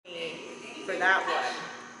that one,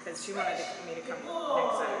 because she wanted me to come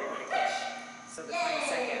next Saturday. So the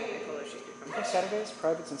 22nd, I told her she could come. Saturdays?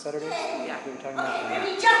 Privates and Saturdays? Yeah. We were talking about that.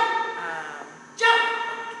 Ready, jump! Jump!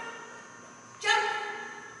 Jump!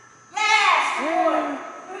 Yes! Good boy.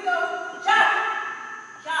 Here we go. Jump!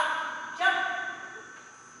 Jump! Jump!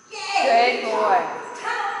 Yay! Good boy.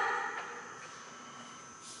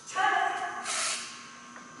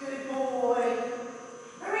 Good boy.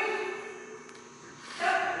 Hurry.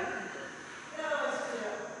 Jump. No, that's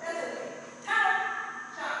good. That's okay. Tunnel.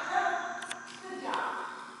 Jump, tunnel. Good job.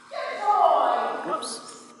 Good boy. Oops.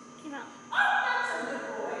 Came out. Oh, that's a good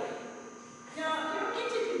boy. No, you don't get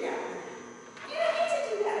to do that. You don't get to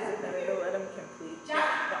do that. Is it better to let him complete the Jump.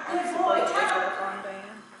 Good obstacle boy. to take Tunnel. it up on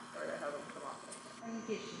Diane? Or to have him come off? I think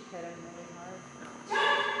you should hit him really hard.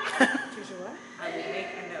 Choose your what? I will make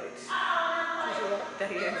a note. Choose your what?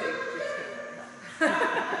 Diane takes your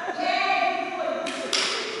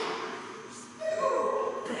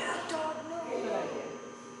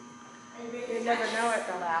You never know what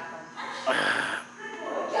they'll happen.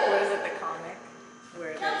 What is it, the comic?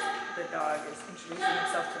 Where the dog is introducing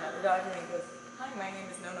himself to another dog and he goes, "Hi, my name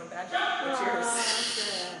is No Badger. What's yours?"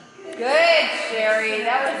 Good, Sherry.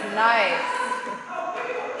 That was nice.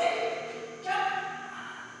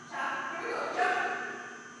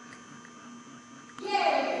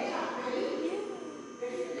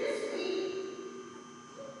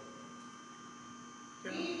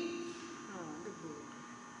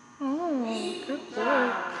 Oh, good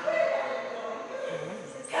boy.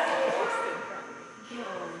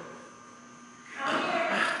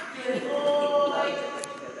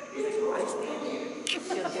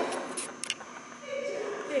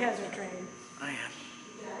 He has her trained. I am.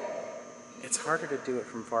 It's harder to do it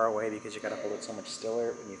from far away because you got to hold it so much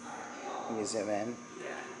stiller when you zoom in.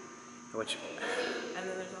 Yeah. Which, And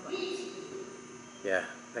then there's all that. yeah,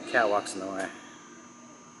 that cat walks in the way.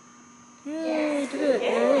 Yay, you did it.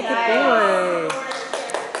 Yay, good boy.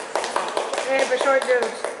 Hey, but short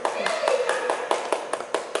dudes.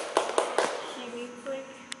 Kiwi flick.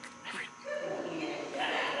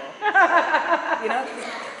 You know?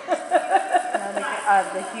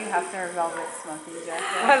 The Hugh Hefner velvet smoking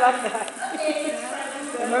jacket. I love that.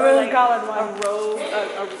 Remember them calling one? A robe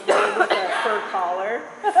with a fur collar.